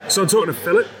So I'm talking to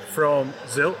Philip from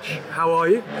Zilch. How are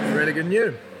you? Really good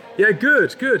news. Yeah,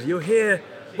 good. You're here.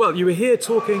 Well, you were here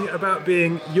talking about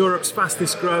being Europe's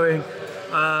fastest growing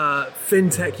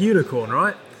fintech unicorn,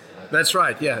 right? That's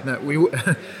right. Yeah. No,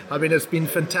 I mean, it's been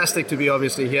fantastic to be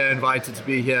obviously here, invited to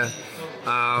be here,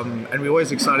 and we're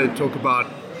always excited to talk about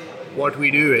what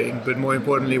we're doing, but more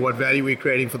importantly, what value we're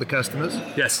creating for the customers.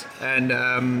 Yes. And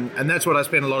that's what I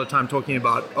spent a lot of time talking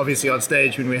about, obviously on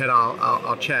stage when we had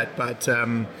our chat. But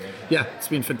yeah, it's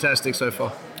been fantastic so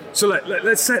far. So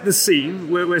let's set the scene.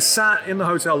 We're sat in the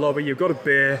hotel lobby. You've got a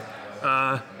beer,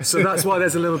 so that's why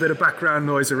there's a little bit of background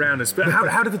noise around us. But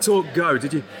how did the talk go?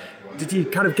 Did you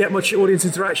kind of get much audience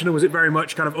interaction, or was it very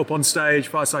much kind of up on stage,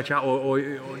 fireside chat, or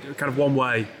kind of one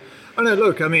way? Oh no,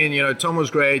 look, I mean, Tom was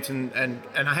great, and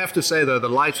I have to say though, the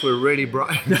lights were really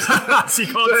bright. So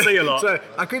you can't see a lot. So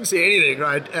I couldn't see anything,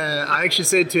 right? I actually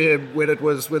said to him when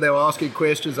they were asking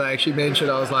questions, I actually mentioned,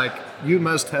 I was like, you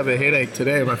must have a headache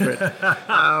today, my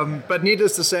friend. But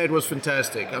needless to say, it was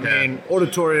fantastic. I mean,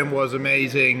 auditorium was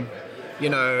amazing.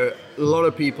 A lot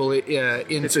of people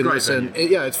into listen.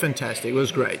 Yeah, it's fantastic. It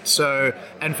was great. So,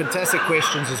 and fantastic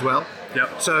questions as well.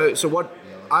 Yep. So what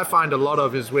I find a lot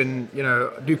of is when,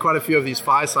 do quite a few of these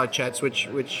fireside chats,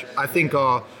 which I think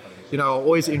are,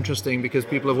 always interesting because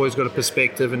people have always got a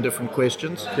perspective and different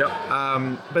questions. Yep.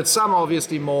 But some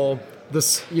obviously more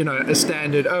this, a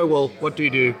standard, oh, well, what do you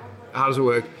do? How does it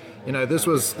work? This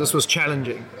was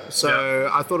challenging. So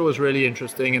I thought it was really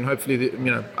interesting, and hopefully,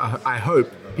 I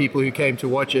hope people who came to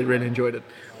watch it really enjoyed it.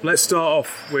 Let's start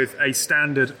off with a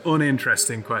standard,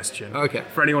 uninteresting question. Okay.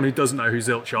 For anyone who doesn't know who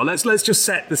Zilch are, let's just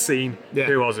set the scene. Yeah.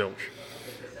 Who are Zilch?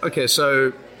 Okay,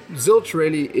 so Zilch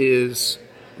really is,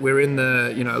 we're in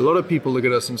the, a lot of people look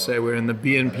at us and say we're in the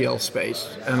BNPL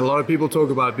space, and a lot of people talk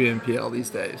about BNPL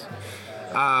these days.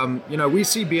 We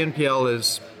see BNPL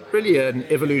as really an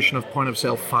evolution of point of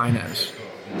sale finance.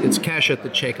 It's cash at the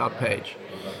checkout page.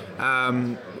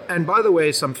 And by the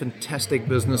way, some fantastic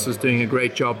businesses doing a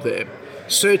great job there.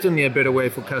 Certainly a better way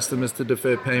for customers to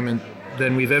defer payment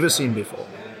than we've ever seen before.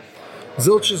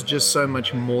 Zilch is just so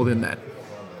much more than that.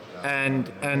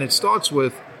 And it starts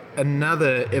with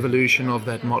another evolution of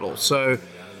that model. So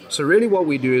really what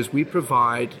we do is we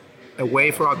provide a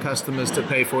way for our customers to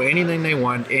pay for anything they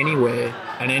want, anywhere,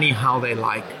 and anyhow they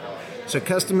like. So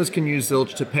customers can use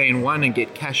Zilch to pay in one and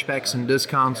get cashbacks and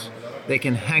discounts. They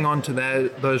can hang on to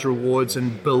those rewards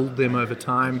and build them over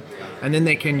time. And then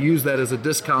they can use that as a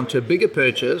discount to a bigger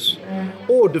purchase,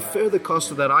 or defer the cost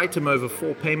of that item over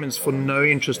 4 payments for no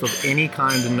interest of any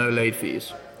kind and no late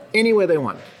fees. Anywhere they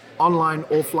want. Online,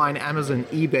 offline, Amazon,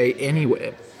 eBay,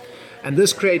 anywhere. And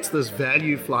this creates this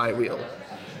value flywheel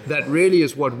that really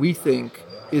is what we think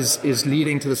is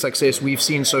leading to the success we've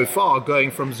seen so far,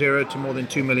 going from 0 to more than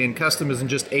 2 million customers in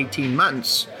just 18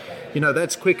 months.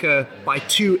 That's quicker by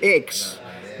 2x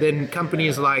than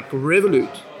companies like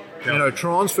Revolut,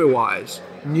 TransferWise,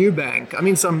 Nubank. I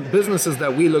mean, some businesses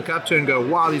that we look up to and go,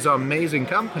 wow, these are amazing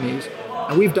companies.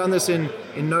 And we've done this in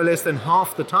no less than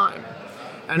half the time.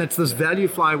 And it's this value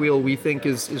flywheel we think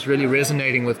is really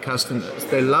resonating with customers.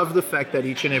 They love the fact that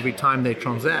each and every time they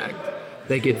transact,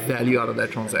 they get value out of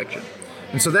that transaction.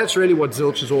 And so that's really what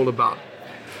Zilch is all about.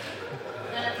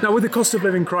 Now, with the cost of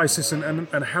living crisis and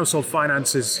household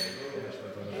finances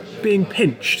being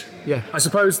pinched, I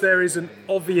suppose there is an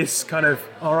obvious kind of,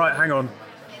 all right, hang on,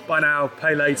 buy now,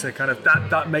 pay later, kind of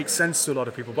that makes sense to a lot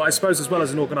of people. But I suppose as well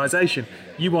as an organisation,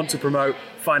 you want to promote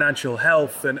financial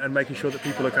health and making sure that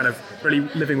people are kind of really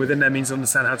living within their means and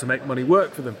understand how to make money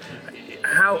work for them.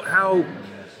 How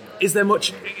is there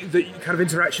much the kind of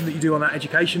interaction that you do on that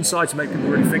education side to make people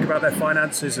really think about their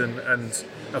finances and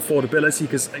affordability?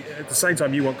 Because at the same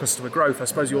time you want customer growth, I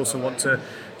suppose you also want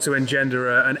to engender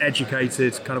an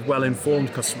educated, kind of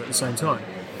well-informed customer at the same time.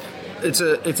 It's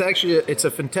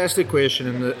a fantastic question,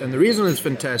 and the reason it's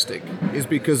fantastic is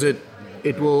because it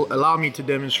will allow me to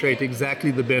demonstrate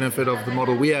exactly the benefit of the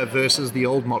model we have versus the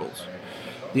old models.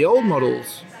 The old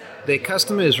models, their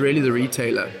customer is really the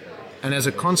retailer. And as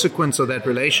a consequence of that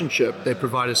relationship, they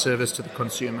provide a service to the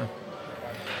consumer.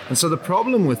 And so the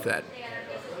problem with that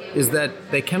is that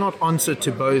they cannot answer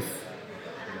to both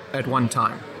at one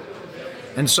time.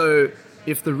 And so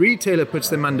if the retailer puts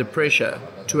them under pressure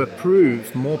to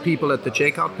approve more people at the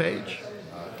checkout page,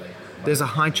 there's a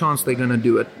high chance they're going to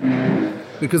do it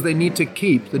because they need to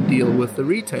keep the deal with the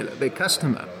retailer, their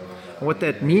customer. And what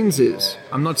that means is,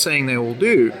 I'm not saying they all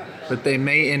do, but they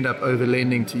may end up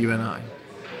overlending to you and I.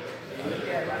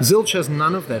 Zilch has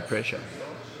none of that pressure.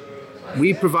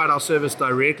 We provide our service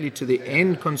directly to the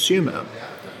end consumer,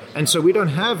 And so we don't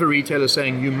have a retailer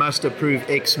saying you must approve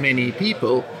X many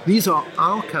people. These are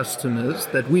our customers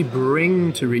that we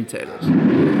bring to retailers.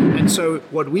 And so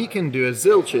what we can do as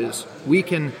Zilch is we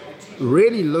can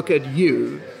really look at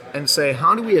you and say,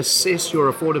 how do we assess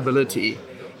your affordability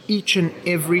each and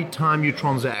every time you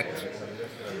transact?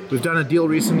 We've done a deal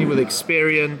recently with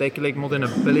Experian. They collect more than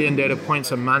 1 billion data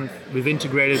points a month. We've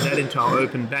integrated that into our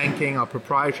open banking, our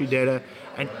proprietary data.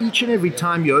 And each and every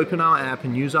time you open our app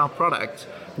and use our product,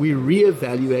 we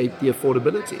reevaluate the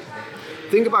affordability.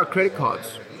 Think about credit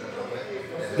cards.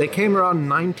 They came around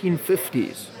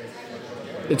 1950s.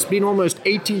 It's been almost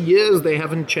 80 years they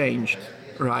haven't changed,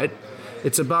 right?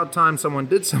 It's about time someone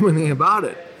did something about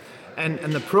it. And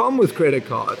the problem with credit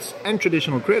cards and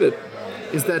traditional credit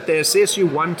is that they assess you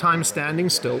one time standing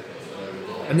still,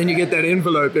 and then you get that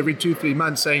envelope every 2-3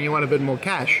 months saying you want a bit more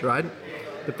cash, right?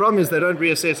 The problem is they don't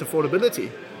reassess affordability.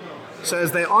 So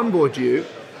as they onboard you,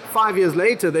 5 years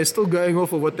later, they're still going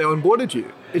off of what they onboarded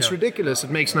you. It's ridiculous.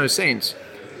 It makes no sense.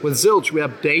 With Zilch, we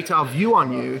update our view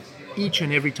on you each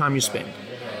and every time you spend.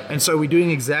 And so we're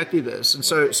doing exactly this. And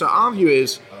so our view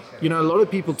is, a lot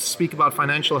of people speak about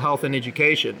financial health and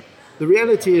education. The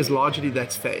reality is largely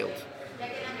that's failed.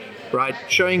 Right?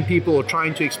 Showing people or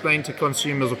trying to explain to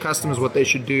consumers or customers what they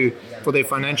should do for their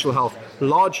financial health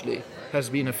largely has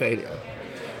been a failure.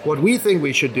 What we think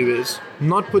we should do is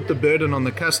not put the burden on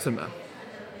the customer.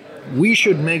 We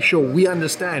should make sure we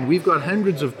understand. We've got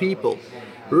hundreds of people,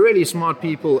 really smart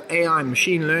people, AI,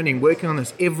 machine learning, working on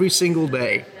this every single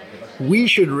day. We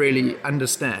should really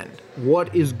understand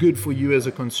what is good for you as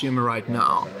a consumer right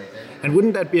now. And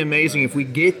wouldn't that be amazing if we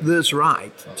get this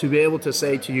right, to be able to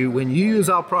say to you, when you use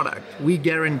our product, we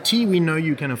guarantee we know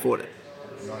you can afford it.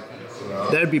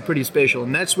 That'd be pretty special,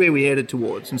 and that's where we're headed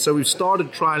towards. And so we've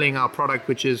started trialing our product,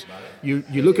 which is you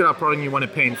look at our product and you want to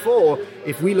pay in full.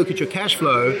 If we look at your cash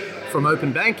flow from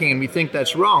open banking and we think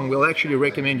that's wrong, we'll actually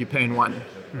recommend you pay in one.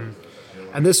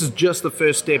 And this is just the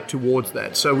first step towards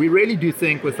that. So we really do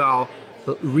think with our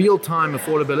real-time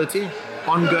affordability,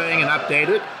 ongoing and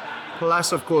updated,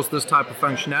 plus, of course, this type of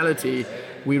functionality,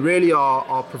 we really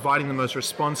are providing the most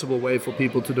responsible way for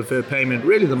people to defer payment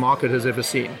really the market has ever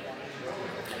seen.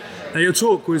 Now, your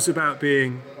talk was about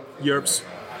being Europe's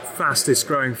fastest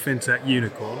growing fintech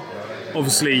unicorn.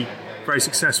 Obviously, very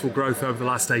successful growth over the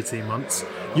last 18 months.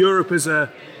 Europe as a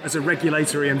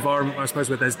regulatory environment, I suppose,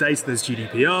 where there's data, there's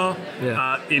GDPR.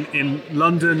 Yeah. In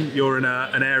London, you're in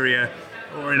an area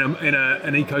or in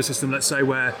an ecosystem, let's say,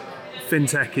 where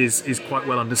fintech is quite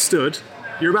well understood.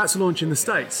 You're about to launch in the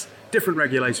States, different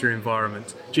regulatory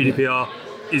environment. GDPR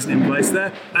isn't in place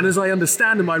there. And as I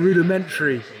understand in my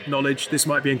rudimentary knowledge, this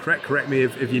might be incorrect, correct me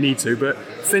if you need to, but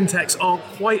fintechs aren't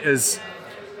quite as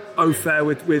au fait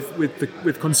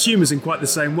with consumers in quite the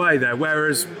same way there,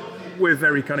 whereas we're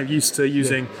very kind of used to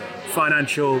using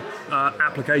financial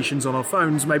applications on our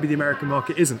phones. Maybe the American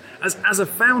market isn't. As a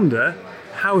founder,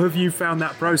 how have you found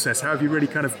that process? How have you really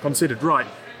kind of considered, right,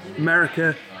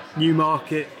 America, new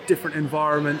market, different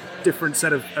environment, different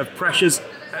set of pressures?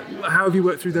 How have you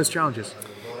worked through those challenges?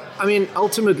 I mean,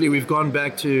 ultimately, we've gone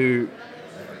back to,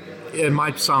 it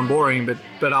might sound boring,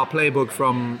 but our playbook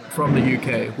from the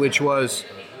UK, which was,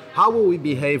 how will we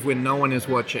behave when no one is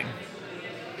watching?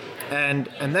 And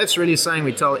that's really something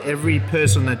we tell every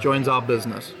person that joins our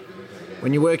business.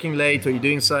 When you're working late or you're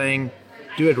doing something,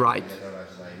 do it right.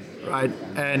 Right?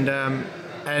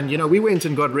 And we went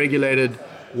and got regulated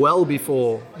well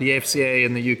before the FCA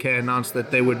in the UK announced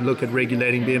that they would look at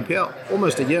regulating BNPL,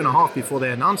 almost a year and a half before they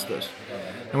announced this.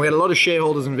 And we had a lot of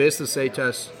shareholders, investors say to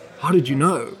us, how did you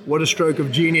know? What a stroke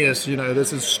of genius,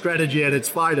 this is strategy at its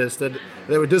finest. And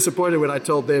they were disappointed when I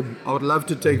told them I would love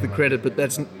to take the credit,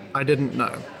 but I didn't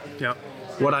know. Yeah.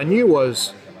 What I knew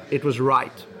was it was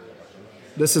right.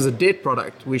 This is a debt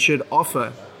product. We should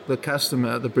offer the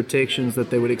customer the protections that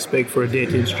they would expect for a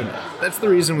debt instrument. That's the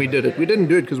reason we did it. We didn't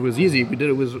do it because it was easy. We did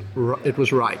it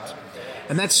was right.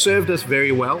 And that served us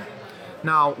very well.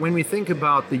 Now, when we think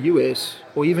about the US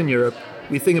or even Europe,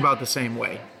 we think about the same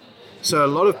way. So a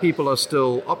lot of people are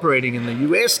still operating in the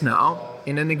US now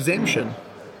in an exemption.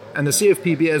 And the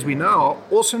CFPB, as we know, are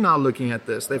also now looking at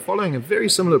this. They're following a very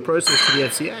similar process to the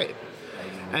FCA.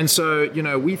 And so,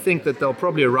 we think that they'll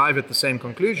probably arrive at the same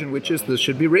conclusion, which is this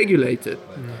should be regulated.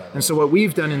 And so what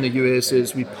we've done in the US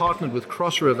is we partnered with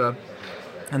Cross River,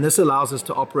 and this allows us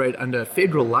to operate under a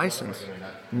federal license,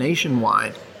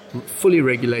 nationwide, fully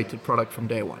regulated product from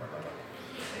day one.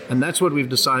 And that's what we've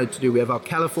decided to do. We have our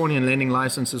Californian lending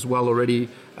license as well already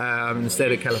in the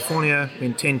state of California. We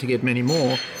intend to get many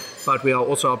more. But we are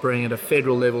also operating at a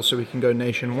federal level so we can go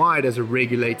nationwide as a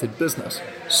regulated business.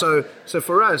 So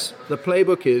for us, the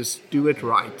playbook is do it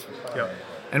right. Yeah.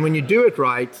 And when you do it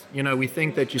right, we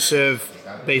think that you serve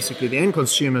basically the end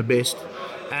consumer best,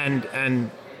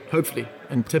 and hopefully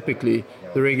and typically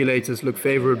the regulators look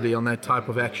favorably on that type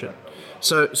of action.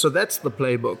 So that's the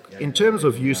playbook. In terms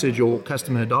of usage or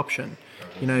customer adoption,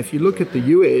 if you look at the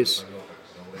US,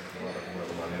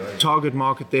 target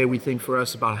market there, we think for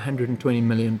us about 120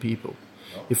 million people.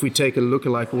 If we take a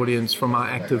lookalike audience from our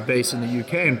active base in the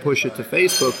UK and push it to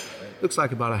Facebook, looks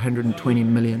like about 120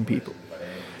 million people.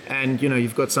 And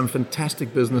you've got some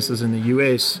fantastic businesses in the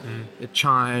US,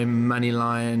 Chime,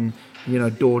 Moneyline,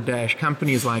 DoorDash,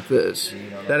 companies like this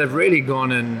that have really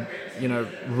gone and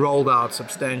rolled out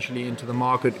substantially into the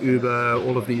market, Uber,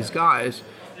 all of these guys.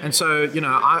 And so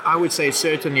I would say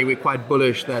certainly we're quite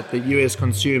bullish that the US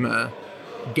consumer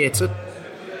gets it,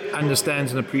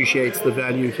 understands and appreciates the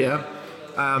value here,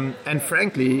 and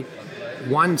frankly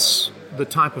wants the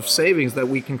type of savings that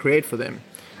we can create for them.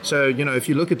 So if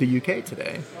you look at the UK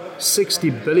today, 60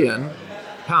 billion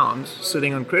pounds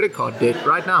sitting on credit card debt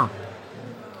right now.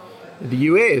 The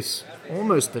US,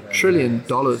 almost $1 trillion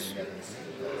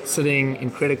sitting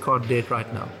in credit card debt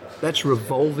right now. That's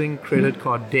revolving credit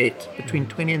card debt between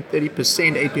 20 and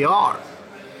 30% APR.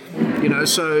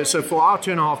 So for our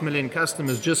 2.5 million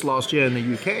customers just last year in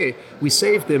the UK, we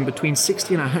saved them between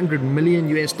 60 and 100 million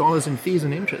US dollars in fees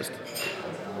and interest.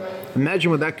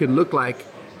 Imagine what that could look like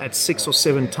at 6 or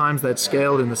 7 times that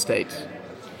scale in the States.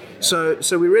 So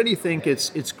we really think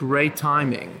it's great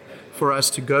timing for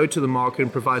us to go to the market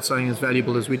and provide something as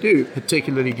valuable as we do,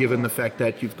 particularly given the fact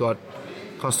that you've got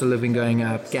cost of living going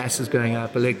up, gas is going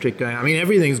up, electric going up. I mean,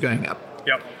 everything's going up.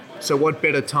 Yep. So what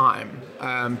better time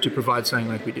to provide something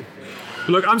like we do?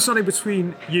 Look, I'm standing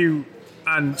between you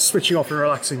and switching off and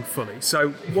relaxing fully. So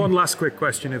one last quick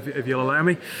question, if you'll allow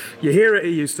me. You're here at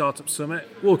EU Startup Summit,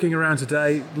 walking around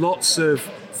today, lots of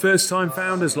first-time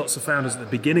founders, lots of founders at the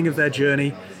beginning of their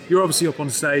journey. You're obviously up on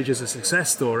stage as a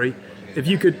success story. If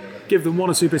you could give them 1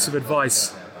 or 2 bits of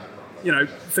advice,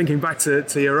 thinking back to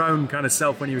your own kind of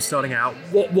self when you were starting out,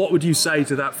 what would you say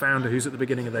to that founder who's at the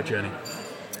beginning of their journey?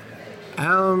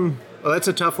 Well, that's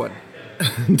a tough one,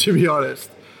 to be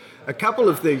honest. A couple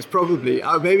of things, probably.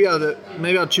 Maybe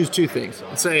I'll choose 2 things.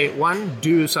 I'd say, 1,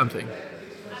 do something.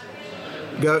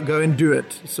 Go and do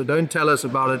it. So don't tell us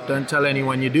about it. Don't tell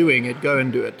anyone you're doing it. Go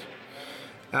and do it.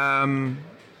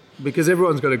 Because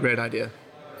everyone's got a great idea.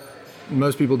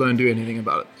 Most people don't do anything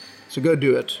about it. So go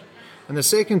do it. And the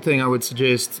second thing I would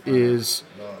suggest is,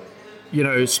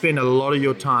 spend a lot of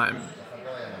your time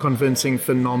convincing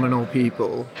phenomenal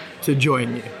people to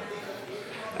join you.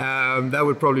 That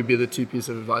would probably be the 2 pieces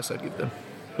of advice I'd give them.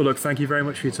 Well, look, thank you very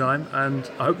much for your time, and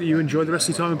I hope that you enjoy the rest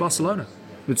of your time in Barcelona.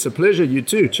 It's a pleasure. You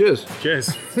too. Cheers.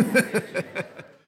 Cheers.